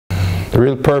The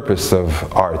real purpose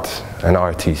of art and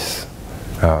artists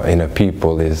in a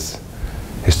people is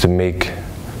to make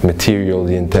material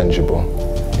the intangible.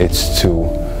 It's to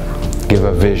give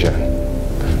a vision,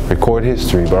 record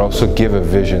history, but also give a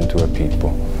vision to a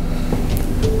people.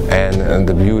 And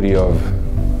the beauty of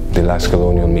the Last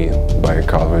Colonial Meal by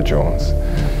Calvert Jones,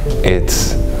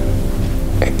 its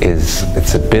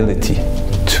ability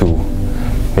to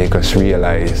make us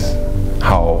realize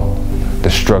how the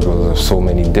struggles of so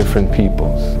many different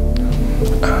peoples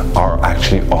are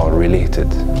actually all related.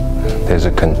 There's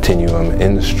a continuum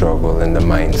in the struggle, in the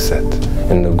mindset,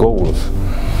 in the goals.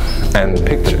 And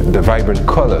the vibrant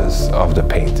colors of the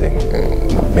painting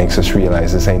makes us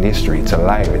realize this ain't history, it's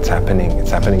alive, it's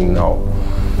happening now.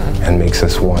 And makes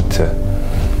us want to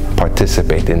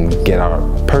participate and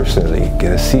personally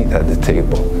get a seat at the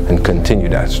table and continue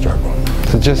that struggle.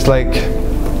 So just like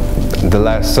the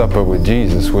Last Supper with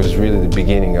Jesus was really the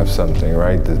beginning of something,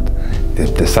 right?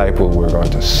 The disciples were going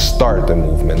to start the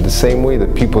movement. The same way the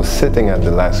people sitting at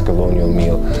the Last Colonial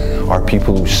Meal are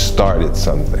people who started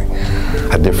something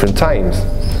at different times,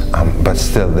 but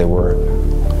still they were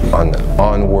on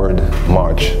onward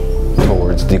march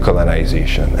towards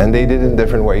decolonization, and they did it in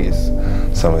different ways.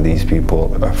 Some of these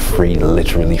people are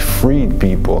literally freed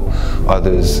people.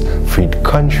 Others freed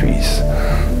countries,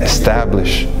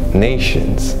 established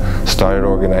nations, started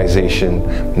organization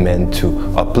meant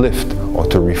to uplift or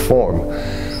to reform.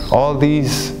 All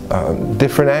these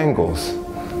different angles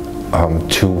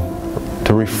to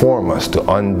reform us, to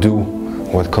undo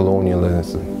what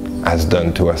colonialism has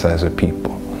done to us as a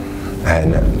people,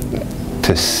 and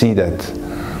to see that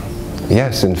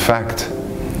yes, in fact,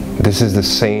 this is the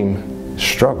same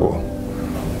struggle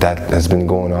that has been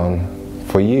going on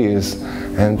for years,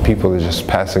 and people are just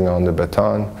passing on the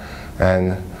baton.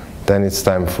 And then it's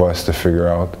time for us to figure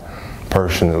out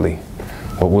personally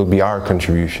what will be our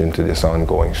contribution to this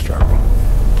ongoing struggle.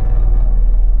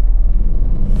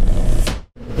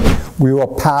 We were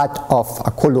part of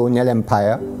a colonial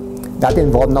empire that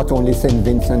involved not only St.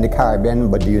 Vincent and the Caribbean,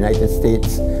 but the United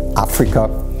States, Africa.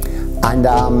 And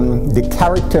the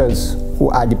characters who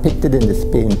are depicted in this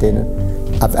painting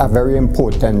are very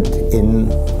important in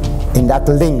that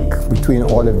link between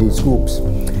all of these groups.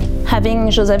 Having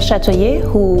Joseph Chatoyer,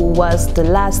 who was the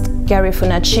last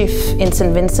Garifuna chief in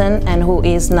St. Vincent and who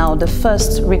is now the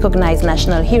first recognized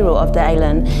national hero of the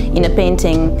island, in a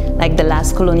painting like the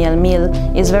Last Colonial Meal,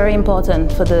 is very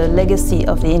important for the legacy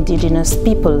of the indigenous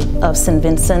people of St.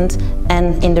 Vincent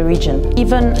and in the region.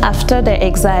 Even after their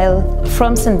exile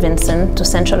from St. Vincent to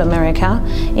Central America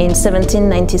in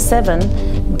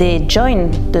 1797, they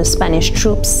joined the Spanish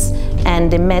troops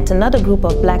and they met another group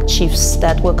of black chiefs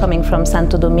that were coming from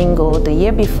Santo Domingo the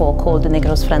year before, called the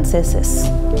Negros Franceses.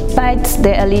 Despite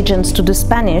their allegiance to the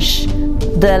Spanish,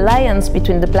 the alliance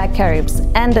between the Black Caribs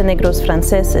and the Negros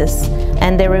Franceses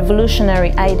and their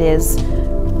revolutionary ideas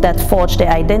that forged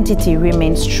their identity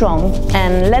remained strong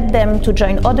and led them to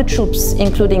join other troops,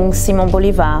 including Simon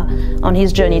Bolivar, on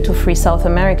his journey to free South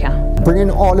America.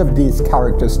 Bringing all of these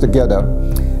characters together,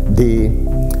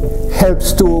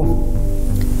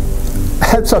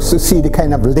 helps us to see the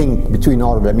kind of link between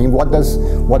all of them. I mean, what does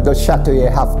Chatoyer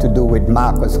have to do with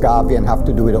Marcus Garvey and have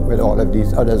to do with all of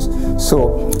these others?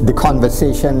 So the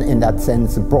conversation in that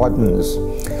sense broadens.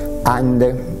 And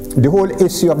the whole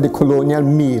issue of the colonial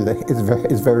meal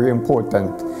is very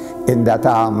important in that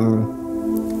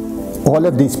all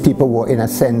of these people were in a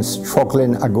sense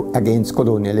struggling against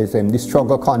colonialism. The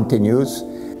struggle continues.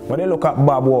 When you look at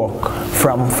Bob work,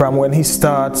 from when he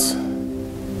starts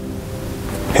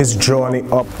his journey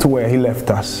up to where he left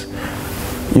us,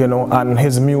 you know, and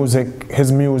his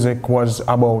music was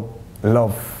about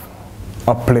love,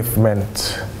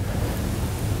 upliftment,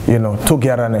 you know,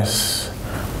 togetherness.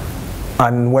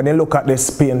 And when you look at this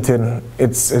painting,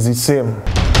 it's the same.